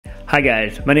Hi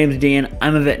guys, my name is Dan,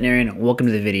 I'm a veterinarian, welcome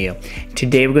to the video.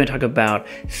 Today we're going to talk about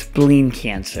spleen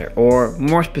cancer, or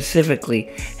more specifically,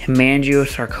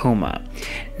 hemangiosarcoma.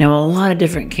 Now a lot of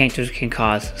different cancers can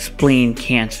cause spleen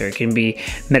cancer. It can be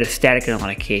metastatic in a lot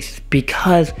of cases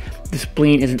because the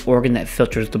spleen is an organ that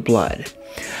filters the blood.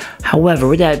 However,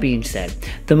 with that being said,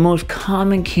 the most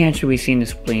common cancer we see in the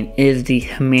spleen is the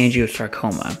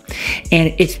hemangiosarcoma.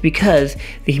 And it's because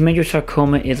the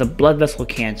hemangiosarcoma is a blood vessel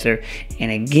cancer,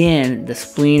 and again, the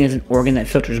spleen is an organ that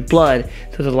filters blood,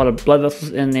 so there's a lot of blood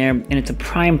vessels in there, and it's a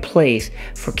prime place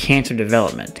for cancer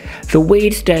development. The way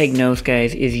it's diagnosed,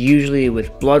 guys, is usually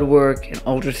with blood work, an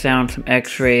ultrasound, some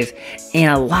x-rays,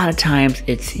 and a lot of times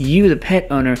it's you, the pet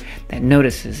owner, that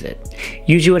notices it.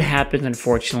 Usually what happens,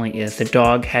 unfortunately, is the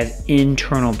dog has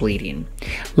internal bleeding.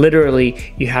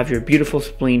 Literally, you have your beautiful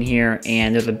spleen here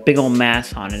and there's a big old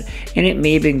mass on it, and it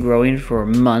may have been growing for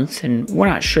months and we're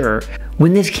not sure.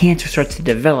 When this cancer starts to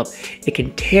develop, it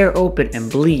can tear open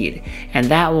and bleed, and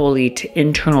that will lead to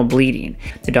internal bleeding.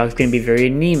 The dog's going to be very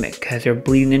anemic because they're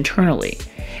bleeding internally.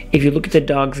 If you look at the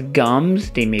dog's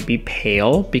gums, they may be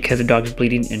pale because the dog's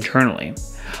bleeding internally.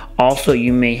 Also,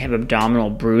 you may have abdominal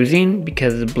bruising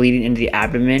because the bleeding into the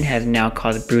abdomen has now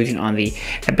caused bruising on the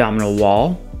abdominal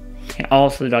wall. And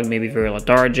also, the dog may be very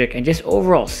lethargic and just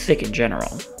overall sick in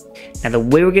general. Now, the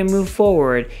way we're going to move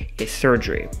forward is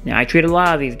surgery. Now, I treat a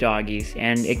lot of these doggies,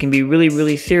 and it can be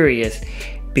really serious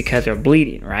because they're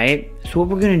bleeding, right? So what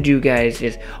we're gonna do, guys,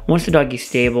 is once the doggy's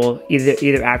stable,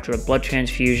 either after a blood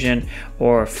transfusion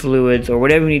or fluids or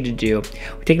whatever we need to do,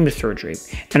 we take him to surgery,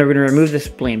 and we're gonna remove the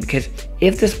spleen, because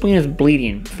if the spleen is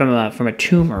bleeding from a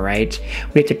tumor, right,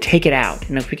 we have to take it out,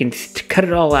 and if we can cut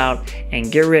it all out and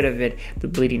get rid of it, the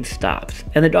bleeding stops,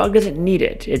 and the dog doesn't need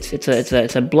it.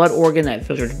 It's a blood organ that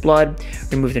filters blood,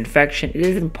 removes infection. It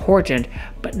is important,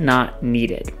 but not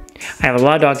needed. I have a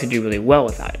lot of dogs that do really well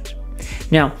without it.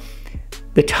 Now,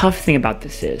 the tough thing about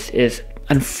this is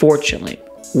unfortunately,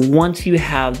 once you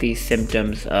have these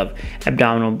symptoms of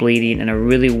abdominal bleeding and a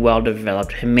really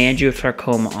well-developed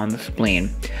hemangiosarcoma on the spleen,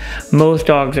 most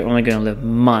dogs are only going to live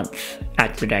months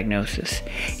after the diagnosis.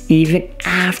 Even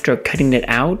after cutting it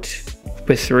out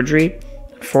with surgery,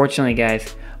 unfortunately,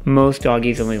 guys, most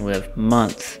doggies only live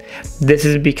months. This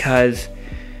is because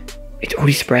it's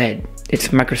already spread.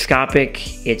 It's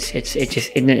microscopic, it's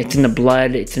in the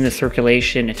blood, it's in the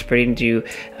circulation, it's spreading to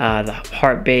the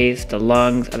heart base, the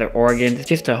lungs, other organs. It's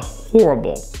just a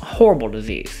horrible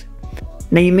disease.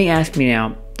 Now you may ask me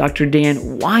now, Dr.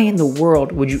 Dan, why in the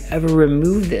world would you ever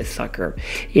remove this sucker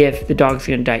if the dog's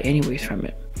gonna die anyways from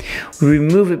it? We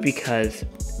remove it because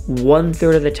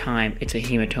 1/3 of the time it's a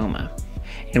hematoma,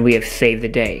 and we have saved the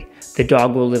day. The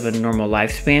dog will live a normal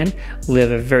lifespan,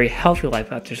 live a very healthy life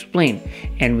without their spleen,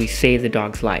 and we save the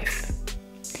dog's life.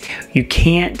 You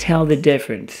can't tell the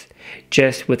difference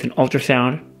just with an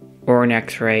ultrasound or an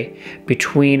x-ray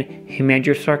between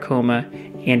hemangiosarcoma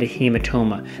and a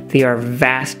hematoma. They are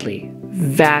vastly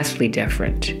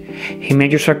different.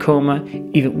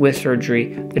 Hemangiosarcoma, even with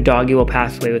surgery, the doggy will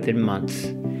pass away within months.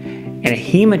 And a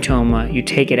hematoma, you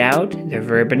take it out, they're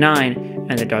very benign,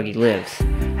 and the doggy lives.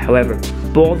 However,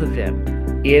 both of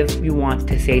them, if you want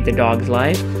to save the dog's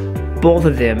life, both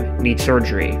of them need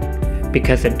surgery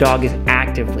because the dog is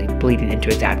actively bleeding into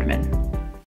its abdomen.